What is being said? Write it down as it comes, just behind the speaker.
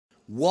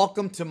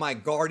Welcome to my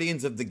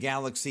Guardians of the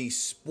Galaxy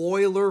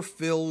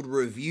spoiler-filled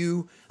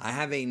review. I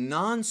have a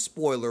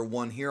non-spoiler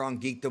one here on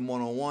Geekdom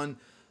 101.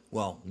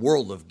 Well,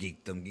 World of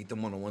Geekdom.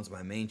 Geekdom 101 is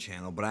my main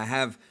channel, but I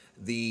have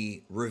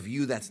the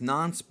review that's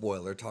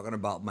non-spoiler, talking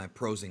about my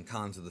pros and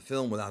cons of the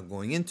film without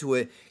going into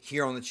it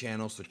here on the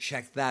channel. So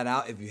check that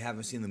out if you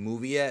haven't seen the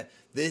movie yet.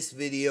 This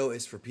video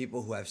is for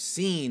people who have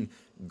seen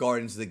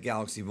Guardians of the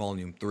Galaxy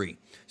Volume 3.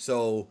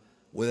 So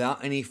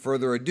without any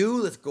further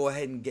ado, let's go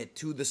ahead and get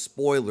to the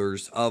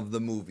spoilers of the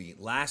movie.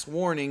 Last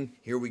warning,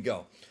 here we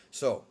go.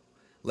 So,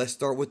 let's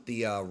start with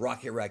the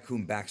Rocket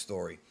Racoon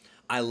backstory.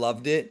 I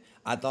loved it.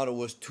 I thought it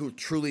was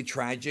truly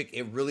tragic.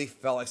 It really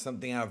felt like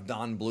something out of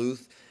Don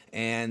Bluth.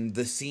 And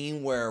the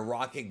scene where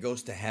Rocket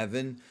goes to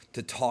heaven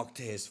to talk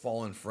to his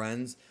fallen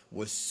friends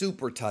was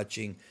super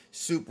touching,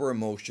 super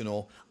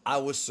emotional. I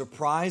was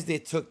surprised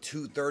it took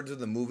 2/3 of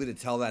the movie to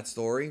tell that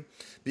story,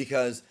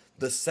 because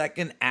the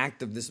second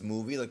act of this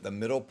movie, like the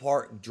middle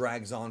part,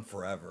 drags on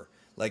forever.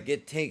 Like,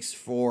 it takes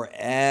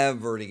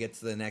forever to get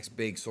to the next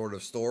big sort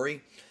of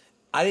story.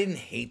 I didn't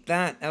hate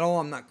that at all.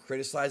 I'm not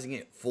criticizing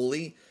it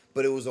fully,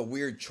 but it was a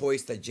weird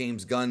choice that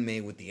James Gunn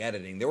made with the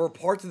editing. There were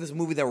parts of this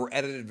movie that were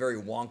edited very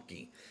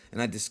wonky,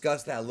 and I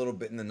discussed that a little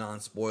bit in the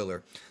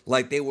non-spoiler.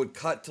 Like, they would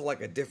cut to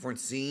like a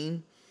different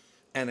scene,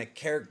 and a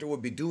character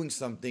would be doing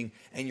something,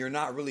 and you're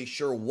not really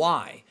sure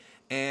why.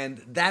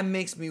 And that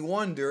makes me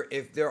wonder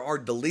if there are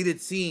deleted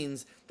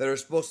scenes that are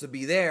supposed to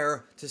be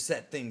there to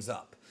set things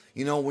up.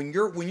 You know, when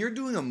you're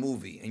doing a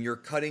movie and you're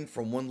cutting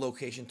from one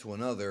location to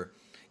another,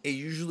 it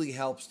usually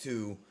helps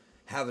to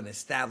have an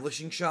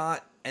establishing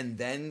shot and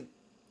then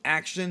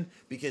action,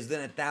 because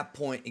then at that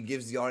point it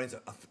gives the audience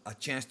a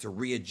chance to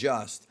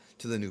readjust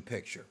to the new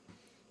picture.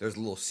 There's a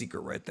little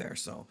secret right there.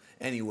 So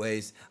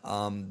anyways,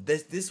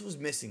 this was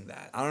missing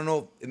that. I don't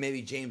know if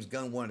maybe James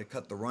Gunn wanted to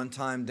cut the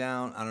runtime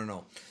down. I don't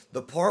know.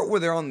 The part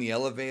where they're on the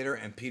elevator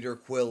and Peter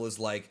Quill is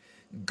like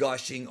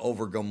gushing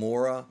over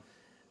Gamora,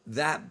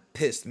 that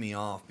pissed me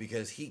off,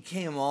 because he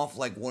came off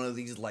like one of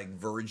these like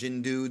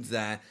virgin dudes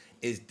that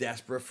is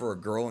desperate for a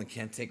girl and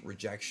can't take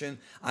rejection.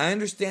 I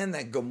understand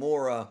that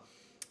Gamora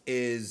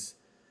is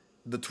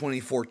the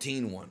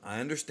 2014 one. I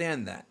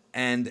understand that.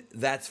 And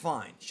that's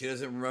fine. She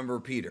doesn't remember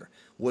Peter.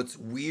 What's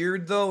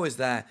weird, though, is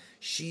that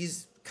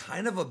she's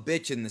kind of a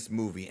bitch in this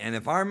movie. And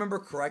if I remember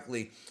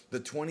correctly, the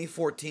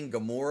 2014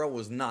 Gamora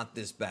was not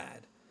this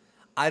bad.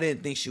 I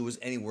didn't think she was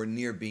anywhere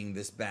near being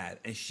this bad.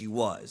 And she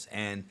was.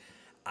 And,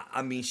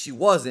 I mean, she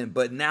wasn't,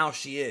 but now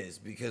she is.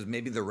 Because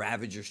maybe the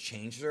Ravagers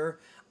changed her.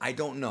 I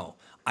don't know.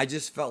 I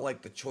just felt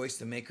like the choice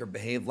to make her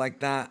behave like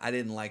that, I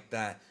didn't like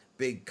that.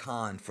 Big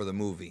con for the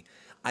movie.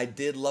 I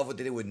did love what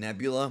they did with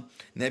Nebula.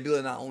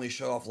 Nebula not only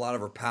showed off a lot of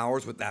her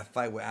powers with that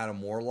fight with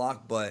Adam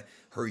Warlock, but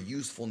her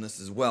usefulness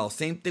as well.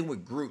 Same thing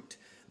with Groot.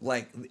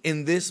 Like,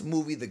 in this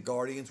movie, the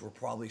Guardians were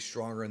probably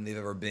stronger than they've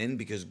ever been,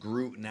 because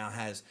Groot now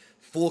has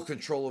full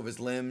control of his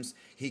limbs.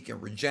 He can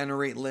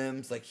regenerate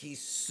limbs. Like,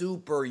 he's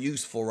super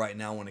useful right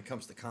now when it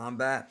comes to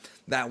combat.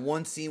 That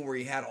one scene where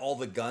he had all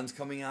the guns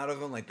coming out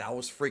of him, like, that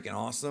was freaking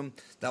awesome.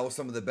 That was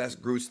some of the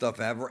best Groot stuff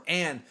ever.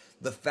 And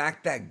the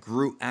fact that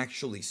Groot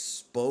actually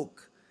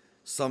spoke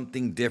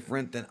something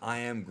different than "I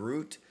am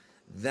Groot,"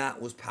 that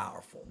was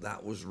powerful.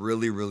 That was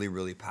really, really,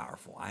 really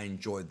powerful. I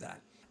enjoyed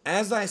that.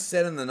 As I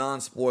said in the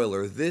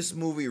non-spoiler, this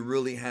movie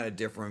really had a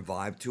different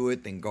vibe to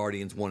it than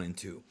Guardians 1 and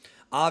 2.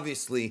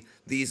 Obviously,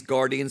 these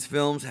Guardians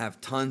films have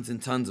tons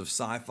and tons of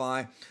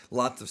sci-fi,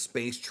 lots of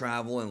space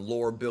travel and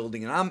lore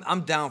building, and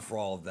I'm down for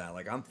all of that.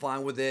 Like, I'm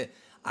fine with it.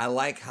 I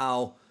like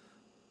how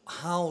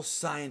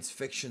science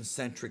fiction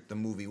centric the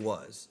movie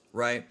was,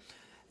 right?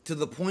 To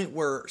the point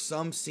where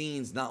some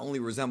scenes not only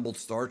resembled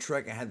Star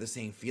Trek, I had the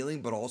same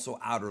feeling, but also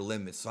Outer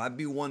Limits. So I'd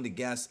be one to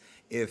guess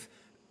if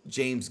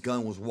James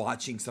Gunn was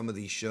watching some of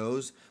these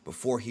shows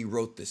before he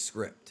wrote this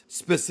script.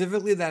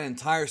 Specifically, that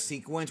entire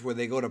sequence where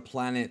they go to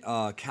planet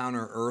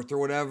Counter Earth or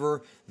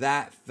whatever,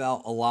 that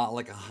felt a lot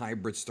like a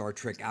hybrid Star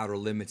Trek Outer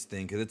Limits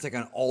thing, because it's like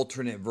an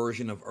alternate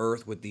version of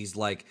Earth with these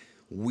like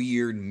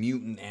weird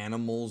mutant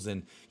animals.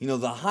 And, you know,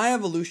 the High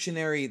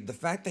Evolutionary, the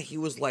fact that he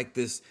was like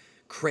this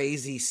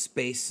crazy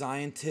space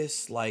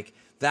scientist, like,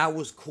 that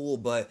was cool,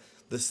 but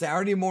the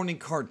Saturday morning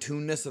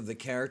cartoonness of the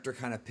character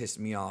kind of pissed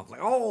me off.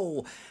 Like,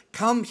 oh,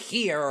 come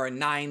here,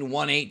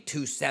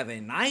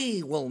 91827.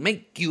 I will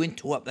make you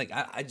into a... Like,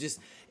 I just...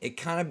 It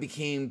kind of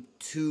became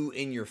too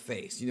in your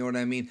face. You know what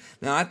I mean?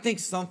 Now, I think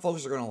some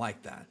folks are going to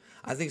like that.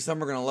 I think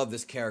some are going to love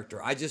this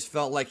character. I just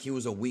felt like he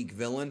was a weak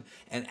villain,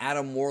 and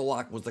Adam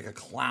Warlock was like a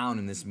clown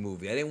in this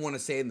movie. I didn't want to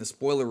say it in the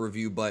spoiler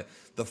review, but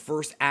the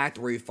first act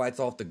where he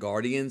fights off the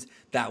Guardians,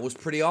 that was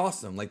pretty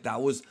awesome. Like,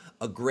 that was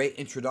a great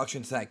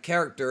introduction to that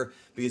character,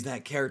 because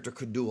that character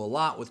could do a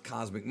lot with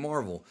Cosmic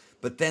Marvel.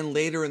 But then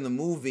later in the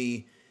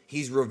movie,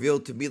 he's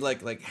revealed to be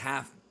like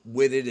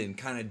half-witted and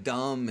kind of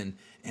dumb, and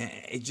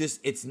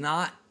it's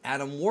not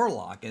Adam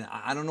Warlock, and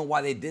I don't know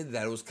why they did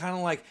that. It was kind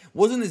of like,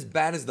 wasn't as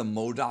bad as the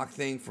MODOK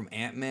thing from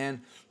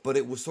Ant-Man, but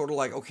it was sort of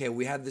like, okay,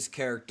 we had this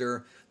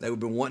character that we've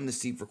been wanting to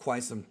see for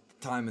quite some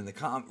time in the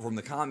from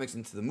the comics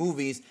into the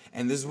movies,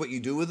 and this is what you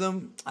do with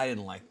him. I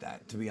didn't like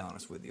that, to be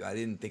honest with you. I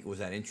didn't think it was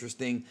that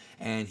interesting,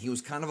 and he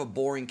was kind of a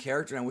boring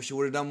character, and I wish he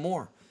would have done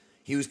more.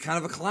 He was kind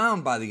of a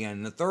clown by the end.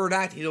 In the third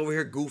act, he's over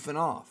here goofing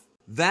off.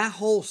 That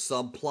whole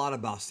subplot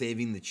about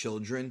saving the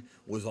children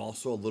was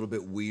also a little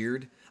bit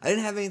weird. I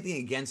didn't have anything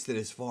against it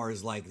as far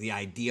as like the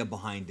idea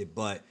behind it,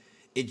 but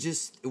it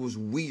was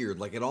weird.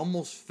 Like it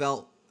almost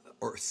felt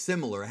or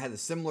similar. It had a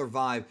similar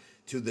vibe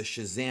to the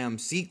Shazam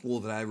sequel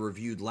that I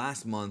reviewed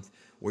last month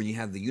where you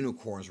have the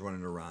unicorns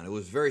running around. It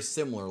was very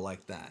similar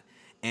like that.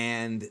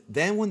 And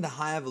then when the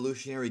High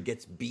Evolutionary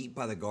gets beat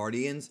by the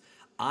Guardians,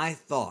 I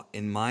thought,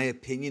 in my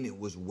opinion, it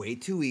was way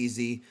too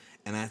easy.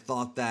 And I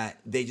thought that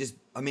they just,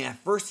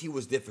 at first he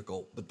was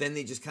difficult, but then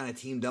they just kind of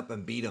teamed up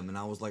and beat him. And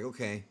I was like,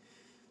 okay,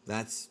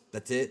 that's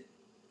it.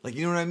 Like,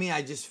 you know what I mean?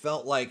 I just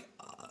felt like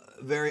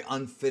very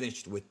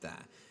unfinished with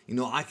that.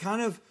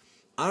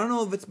 I don't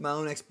know if it's my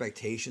own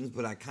expectations,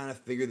 but I kind of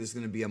figured this is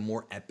going to be a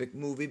more epic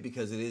movie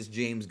because it is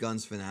James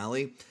Gunn's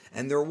finale.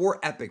 And there were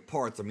epic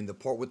parts. The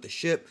part with the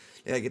ship,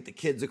 they got to get the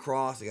kids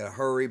across, they got to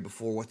hurry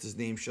before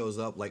what's-his-name shows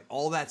up. Like,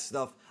 all that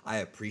stuff I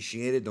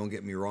appreciated, don't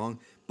get me wrong.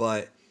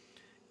 But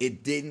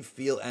it didn't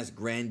feel as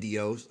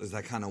grandiose as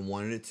I kind of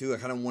wanted it to. I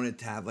kind of wanted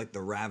to have, like,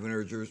 the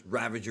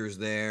Ravagers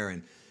there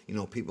and,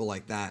 people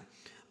like that.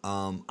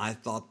 I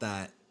thought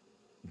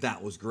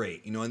that was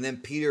great. And then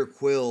Peter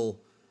Quill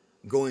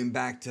going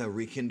back to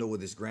rekindle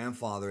with his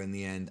grandfather in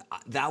the end,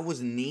 that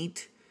was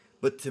neat.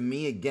 But to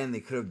me, again,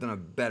 they could have done a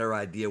better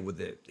idea with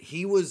it.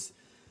 He was,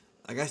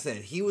 like I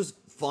said, he was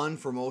fun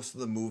for most of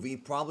the movie.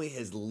 Probably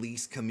his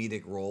least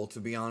comedic role, to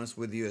be honest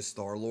with you, as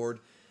Star-Lord.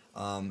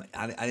 I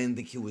didn't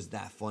think he was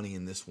that funny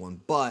in this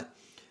one. But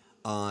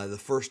the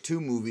first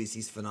two movies,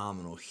 he's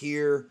phenomenal.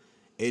 Here,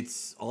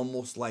 it's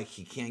almost like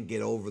he can't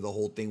get over the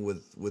whole thing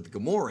with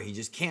Gamora. He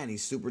just can't.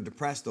 He's super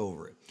depressed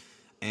over it.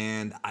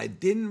 And I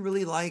didn't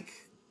really like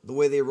the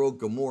way they wrote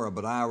Gamora,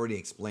 but I already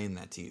explained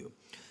that to you.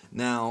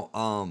 Now,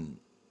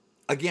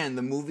 again,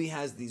 the movie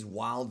has these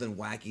wild and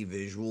wacky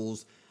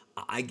visuals.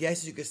 I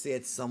guess you could say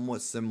it's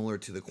somewhat similar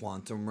to the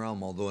Quantum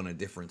Realm, although in a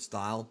different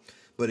style.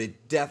 But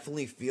it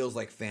definitely feels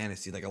like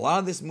fantasy. Like, a lot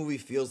of this movie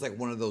feels like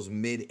one of those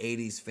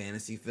mid-'80s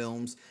fantasy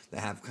films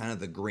that have kind of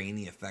the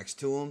grainy effects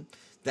to them.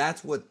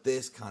 That's what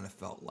this kind of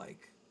felt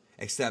like,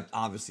 except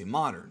obviously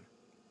modern.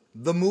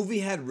 The movie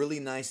had really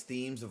nice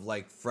themes of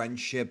like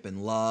friendship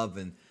and love,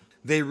 and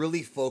they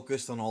really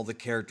focused on all the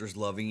characters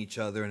loving each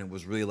other, and it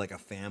was really like a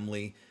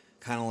family,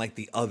 kind of like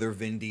the other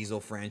Vin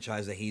Diesel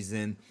franchise that he's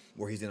in,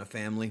 where he's in a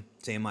family.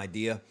 Same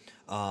idea.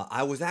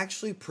 I was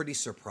actually pretty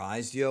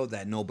surprised,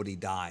 that nobody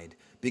died,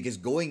 because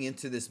going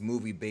into this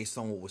movie, based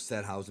on what was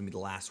said, how it was going to be the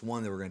last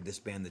one, they were going to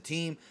disband the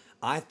team,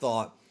 I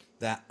thought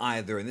that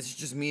either, and this is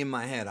just me in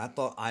my head, I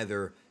thought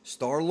either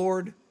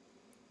Star-Lord,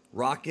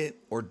 Rocket,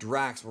 or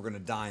Drax were going to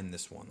die in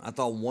this one. I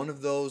thought one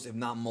of those, if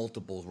not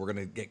multiples, were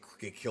going to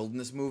get killed in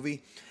this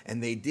movie.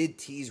 And they did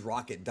tease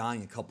Rocket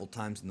dying a couple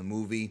times in the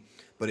movie,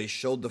 but it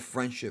showed the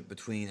friendship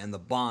between and the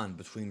bond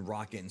between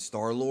Rocket and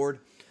Star-Lord.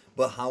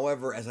 But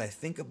however, as I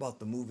think about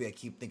the movie, I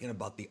keep thinking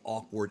about the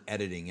awkward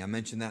editing. I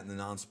mentioned that in the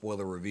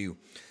non-spoiler review.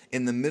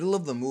 In the middle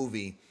of the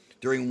movie,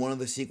 during one of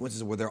the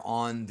sequences where they're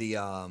on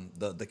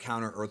the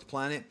counter-Earth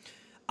planet,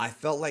 I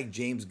felt like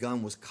James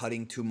Gunn was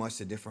cutting too much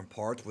to different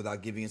parts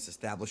without giving us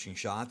establishing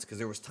shots, because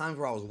there was times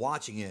where I was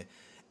watching it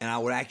and I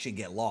would actually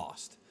get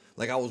lost.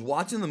 Like, I was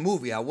watching the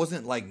movie, I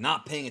wasn't like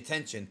not paying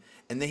attention,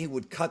 and then he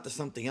would cut to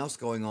something else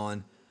going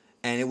on,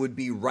 and it would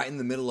be right in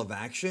the middle of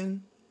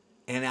action,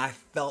 and I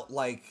felt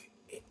like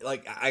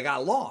I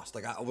got lost.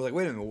 Like, I was like,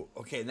 wait a minute,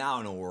 okay, now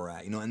I know where we're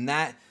at, and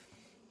that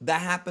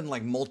happened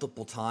like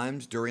multiple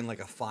times during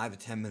like a 5 to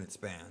 10 minute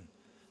span.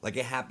 Like,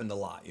 it happened a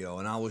lot,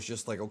 and I was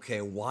just like,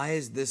 okay, why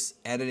is this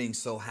editing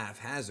so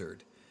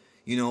haphazard?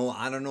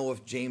 I don't know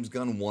if James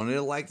Gunn wanted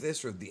it like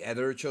this or if the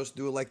editor chose to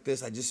do it like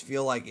this. I just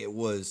feel like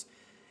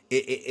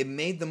it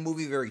made the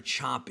movie very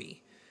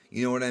choppy.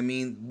 You know what I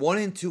mean? 1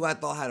 and 2 I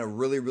thought had a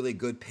really, really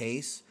good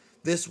pace.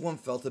 This one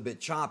felt a bit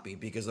choppy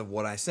because of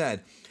what I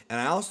said. And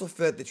I also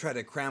felt they tried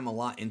to cram a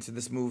lot into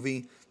this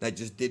movie that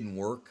just didn't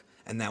work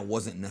and that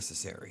wasn't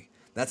necessary.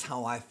 That's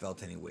how I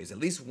felt anyways. At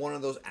least one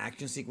of those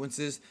action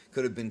sequences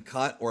could have been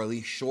cut or at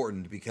least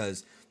shortened,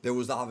 because there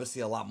was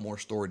obviously a lot more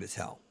story to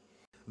tell.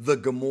 The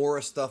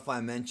Gamora stuff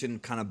I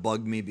mentioned kind of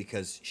bugged me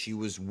because she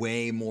was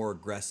way more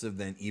aggressive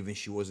than even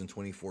she was in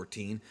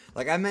 2014.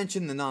 Like I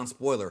mentioned, the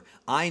non-spoiler,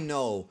 I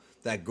know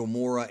that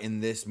Gamora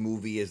in this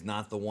movie is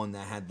not the one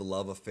that had the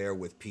love affair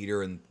with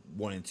Peter in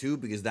 1 and 2,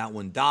 because that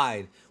one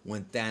died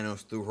when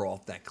Thanos threw her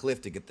off that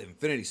cliff to get the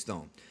Infinity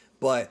Stone.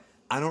 But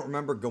I don't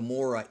remember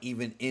Gamora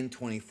even in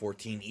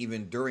 2014,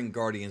 even during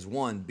Guardians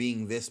 1,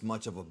 being this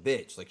much of a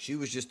bitch. Like, she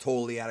was just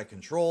totally out of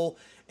control,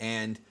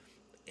 and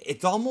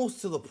it's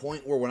almost to the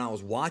point where when I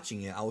was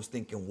watching it, I was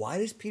thinking, why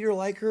does Peter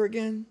like her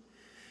again?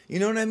 You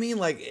know what I mean?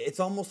 Like, it's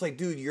almost like,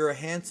 dude, you're a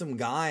handsome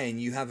guy and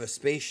you have a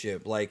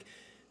spaceship. Like,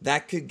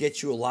 that could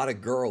get you a lot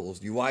of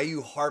girls. Why are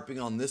you harping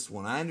on this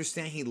one? I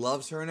understand he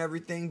loves her and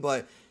everything,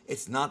 but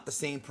it's not the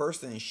same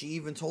person. And she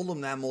even told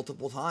him that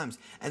multiple times.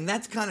 And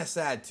that's kind of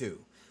sad too.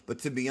 But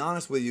to be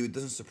honest with you, it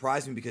doesn't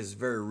surprise me because it's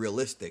very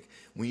realistic.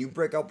 When you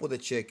break up with a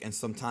chick and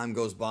some time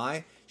goes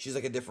by, she's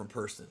like a different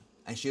person.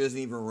 And she doesn't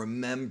even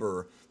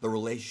remember the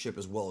relationship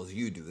as well as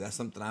you do. That's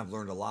something I've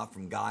learned a lot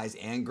from guys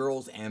and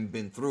girls and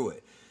been through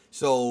it.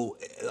 So,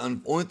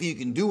 the only thing you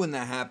can do when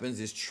that happens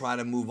is try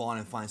to move on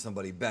and find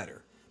somebody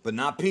better. But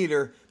not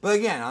Peter. But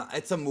again,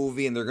 it's a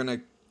movie and they're going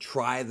to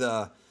try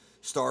the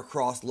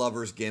star-crossed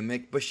lovers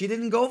gimmick. But she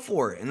didn't go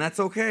for it. And that's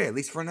okay, at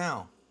least for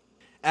now.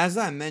 As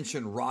I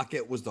mentioned,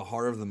 Rocket was the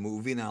heart of the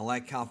movie, and I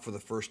like how for the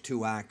first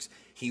 2 acts,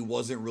 he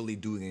wasn't really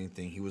doing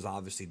anything. He was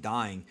obviously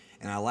dying,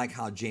 and I like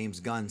how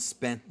James Gunn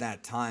spent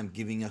that time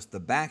giving us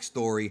the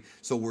backstory,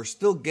 so we're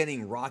still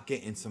getting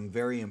Rocket in some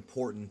very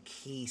important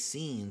key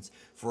scenes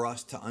for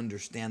us to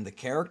understand the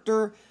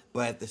character,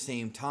 but at the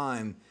same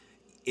time,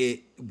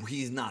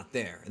 he's not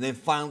there. And then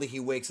finally he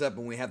wakes up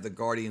and we have the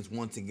Guardians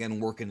once again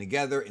working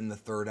together in the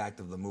 3rd act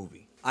of the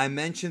movie. I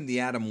mentioned the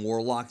Adam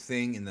Warlock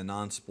thing in the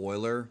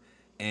non-spoiler,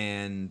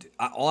 and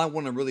all I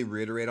want to really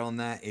reiterate on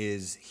that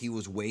is he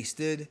was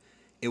wasted.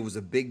 It was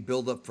a big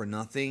buildup for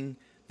nothing.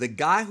 The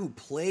guy who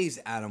plays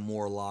Adam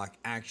Warlock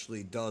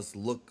actually does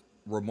look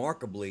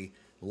remarkably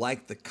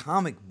like the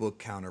comic book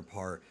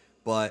counterpart,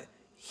 but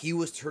he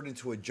was turned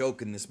into a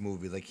joke in this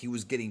movie. Like, he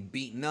was getting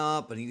beaten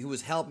up, and he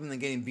was helping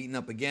and getting beaten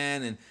up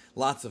again, and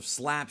lots of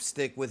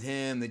slapstick with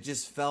him. It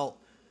just felt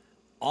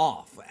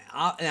off.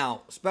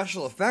 Now,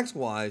 special effects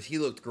wise, he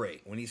looked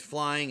great. When he's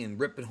flying and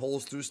ripping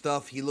holes through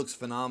stuff, he looks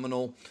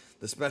phenomenal.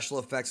 The special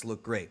effects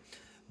look great.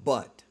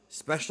 But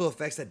special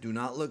effects that do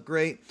not look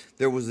great,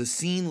 there was a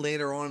scene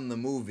later on in the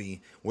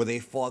movie where they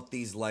fought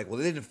these, like, well,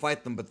 they didn't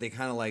fight them, but they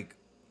kind of like,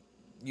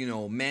 you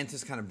know,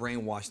 Mantis kind of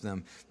brainwashed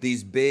them.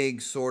 These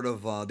big sort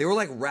of, they were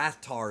like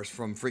Rathars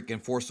from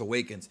freaking Force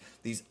Awakens.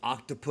 These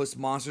octopus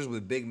monsters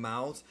with big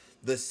mouths.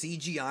 The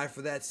CGI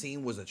for that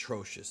scene was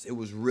atrocious. It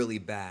was really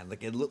bad.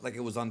 Like, it looked like it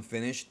was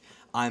unfinished.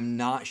 I'm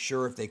not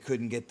sure if they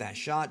couldn't get that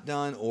shot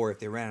done, or if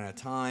they ran out of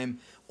time,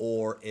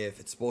 or if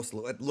it's supposed to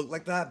look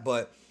like that,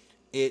 but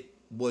it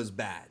was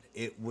bad.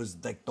 It was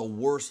like the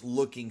worst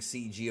looking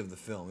CG of the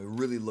film. It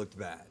really looked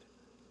bad.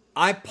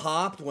 I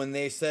popped when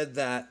they said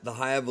that the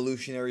High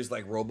Evolutionary is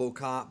like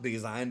RoboCop,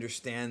 because I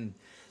understand,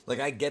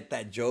 like, I get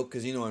that joke,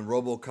 because, you know, in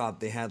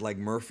RoboCop they had like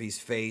Murphy's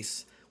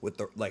face with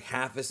the, like,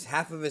 half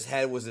of his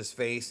head was his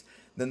face,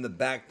 then the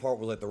back part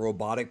was like the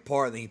robotic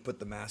part, and then he put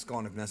the mask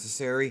on if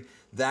necessary.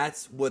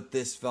 That's what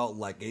this felt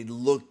like. It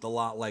looked a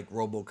lot like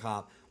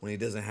RoboCop when he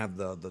doesn't have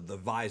the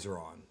visor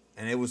on,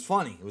 and it was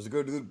funny. It was a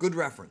good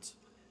reference.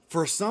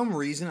 For some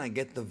reason, I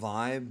get the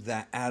vibe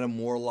that Adam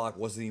Warlock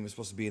wasn't even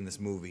supposed to be in this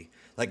movie.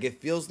 Like,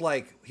 it feels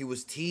like he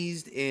was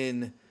teased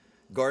in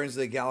Guardians of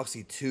the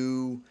Galaxy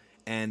 2,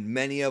 and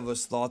many of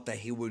us thought that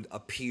he would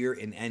appear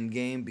in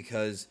Endgame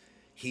because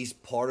he's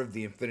part of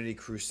the Infinity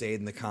Crusade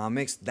in the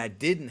comics. That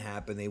didn't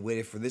happen. They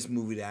waited for this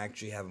movie to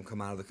actually have him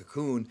come out of the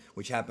cocoon,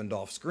 which happened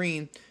off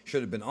screen,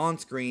 should have been on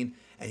screen,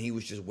 and he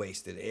was just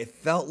wasted. It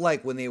felt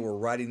like when they were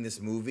writing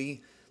this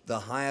movie,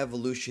 the High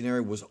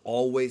Evolutionary was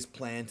always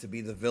planned to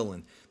be the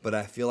villain, but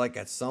I feel like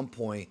at some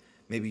point,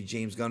 maybe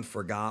James Gunn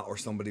forgot, or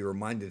somebody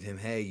reminded him,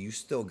 hey, you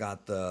still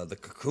got the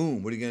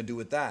cocoon. What are you going to do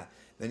with that?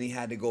 Then he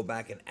had to go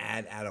back and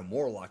add Adam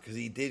Warlock, because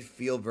he did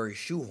feel very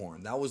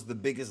shoehorned. That was the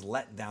biggest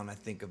letdown, I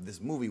think, of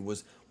this movie,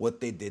 was what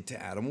they did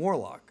to Adam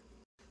Warlock.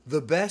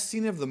 The best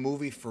scene of the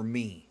movie for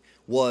me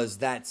was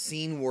that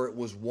scene where it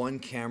was one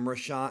camera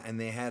shot and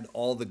they had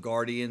all the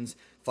Guardians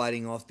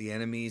fighting off the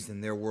enemies,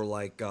 and there were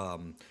like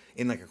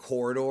in like a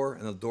corridor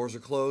and the doors are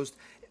closed.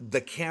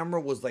 The camera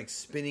was like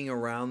spinning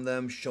around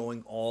them,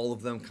 showing all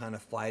of them kind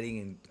of fighting,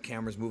 and the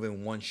camera's moving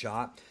in one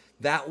shot.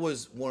 That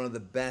was one of the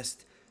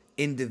best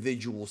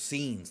individual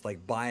scenes,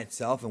 like by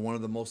itself, and one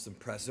of the most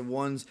impressive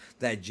ones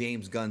that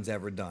James Gunn's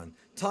ever done.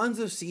 Tons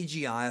of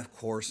CGI, of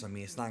course. I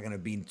mean, it's not going to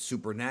be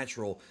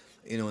supernatural,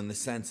 you know, in the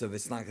sense of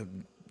it's not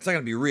going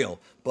to be real,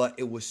 but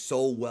it was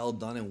so well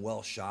done and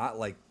well shot.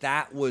 Like,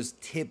 that was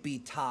tippy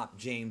top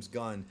James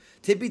Gunn,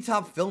 tippy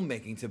top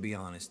filmmaking, to be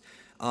honest.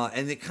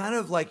 And it kind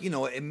of, like, you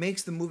know, it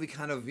makes the movie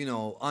kind of, you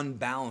know,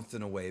 unbalanced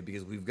in a way,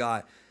 because we've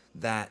got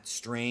that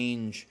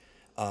strange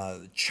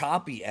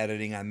choppy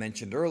editing I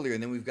mentioned earlier,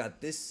 and then we've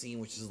got this scene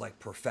which is like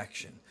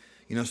perfection.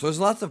 You know, so there's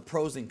lots of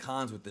pros and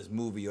cons with this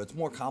movie. It's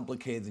more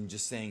complicated than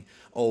just saying,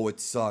 oh, it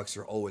sucks,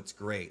 or oh, it's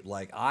great.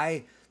 Like,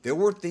 there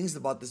were things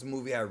about this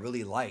movie I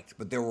really liked,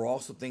 but there were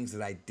also things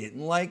that I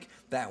didn't like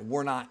that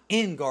were not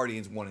in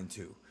Guardians 1 and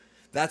 2.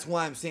 That's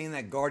why I'm saying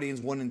that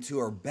Guardians 1 and 2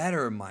 are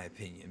better, in my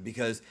opinion,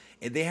 because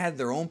they had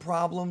their own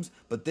problems,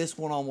 but this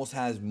one almost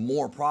has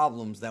more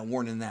problems that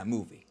weren't in that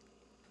movie.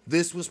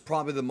 This was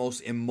probably the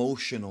most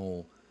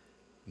emotional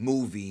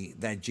movie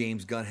that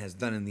James Gunn has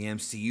done in the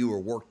MCU or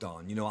worked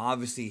on. You know,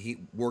 obviously he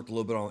worked a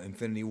little bit on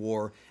Infinity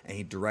War and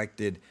he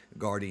directed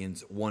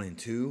Guardians 1 and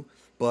 2.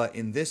 But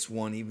in this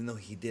one, even though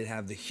he did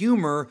have the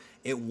humor,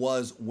 it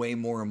was way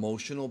more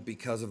emotional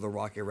because of the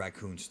Rocket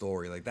Raccoon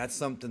story. Like, that's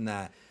something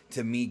that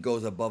to me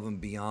goes above and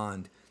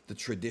beyond the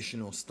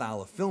traditional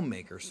style of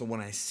filmmaker. So when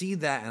I see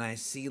that and I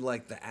see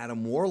like the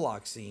Adam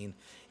Warlock scene,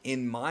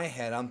 in my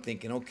head I'm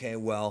thinking, okay,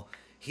 well,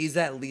 he's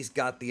at least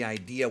got the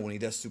idea when he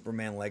does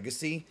Superman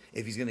Legacy.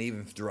 If he's gonna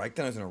even direct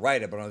it, I was gonna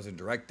write it, but I was gonna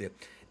direct it.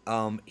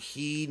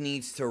 He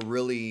needs to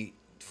really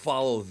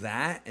follow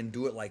that and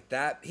do it like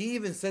that. He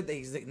even said that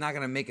he's not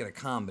gonna make it a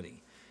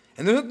comedy.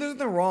 And there's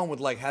nothing wrong with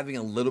like having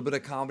a little bit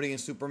of comedy in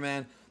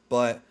Superman,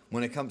 but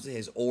when it comes to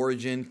his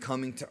origin,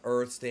 coming to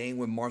Earth, staying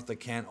with Martha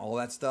Kent, all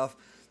that stuff,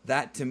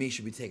 that to me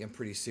should be taken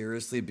pretty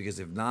seriously, because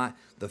if not,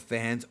 the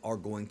fans are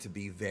going to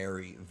be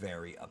very,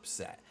 very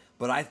upset.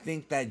 But I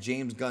think that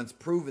James Gunn's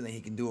proven that he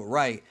can do it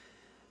right,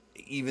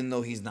 even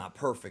though he's not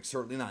perfect.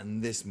 Certainly not in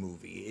this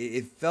movie.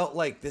 It felt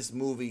like this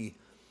movie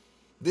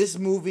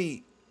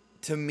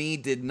to me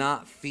did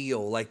not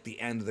feel like the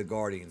end of the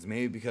Guardians.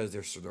 Maybe because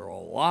they're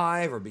all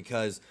alive, or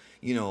because,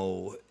 you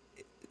know,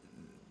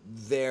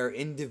 their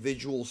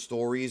individual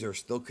stories are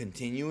still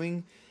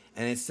continuing.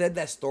 And it said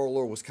that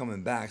Star-Lord was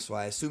coming back, so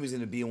I assume he's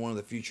going to be in one of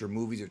the future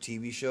movies or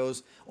TV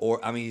shows.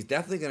 Or, I mean, he's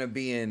definitely going to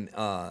be in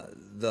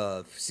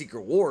the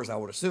Secret Wars, I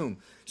would assume.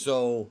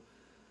 So,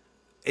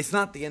 it's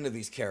not the end of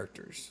these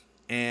characters.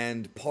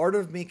 And part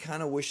of me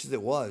kind of wishes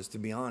it was, to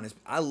be honest.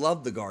 I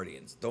love the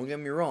Guardians. Don't get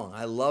me wrong.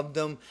 I loved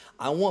them.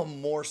 I want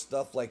more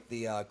stuff like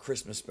the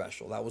Christmas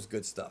special. That was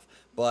good stuff.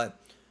 But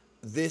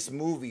this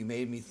movie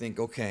made me think,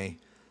 okay,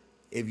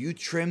 if you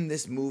trim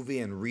this movie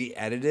and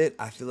re-edit it,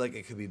 I feel like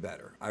it could be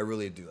better. I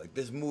really do. Like,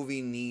 this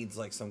movie needs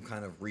like some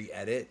kind of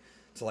re-edit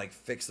to like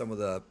fix some of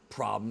the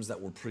problems that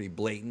were pretty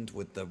blatant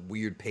with the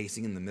weird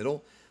pacing in the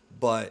middle.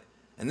 But,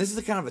 and this is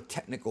a kind of a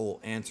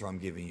technical answer I'm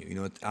giving you. You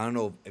know, I don't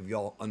know if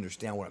y'all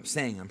understand what I'm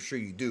saying. I'm sure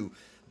you do.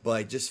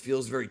 But it just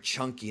feels very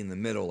chunky in the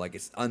middle. Like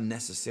it's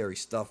unnecessary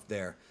stuff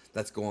there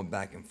that's going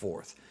back and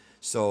forth.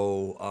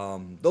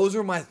 So, those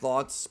are my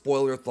thoughts,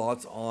 spoiler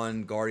thoughts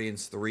on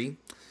Guardians 3.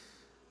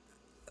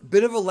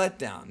 Bit of a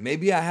letdown.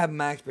 Maybe I have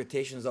my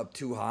expectations up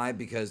too high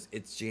because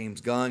it's James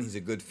Gunn. He's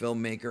a good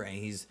filmmaker, and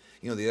he's,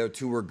 you know, the other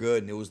two were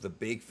good, and it was the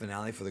big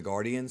finale for the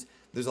Guardians.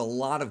 There's a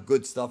lot of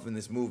good stuff in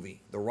this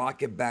movie. The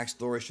Rocket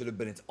backstory should have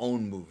been its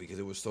own movie because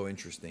it was so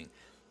interesting.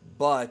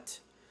 But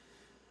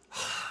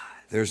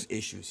there's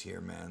issues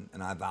here, man,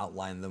 and I've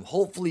outlined them.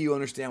 Hopefully you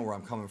understand where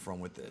I'm coming from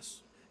with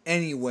this.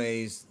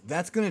 Anyways,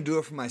 that's going to do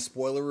it for my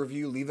spoiler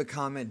review. Leave a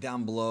comment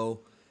down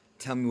below.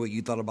 Tell me what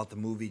you thought about the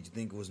movie. Did you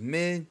think it was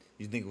mid?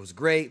 Did you think it was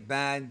great,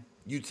 bad?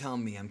 You tell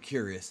me. I'm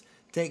curious.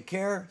 Take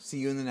care. See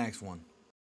you in the next one.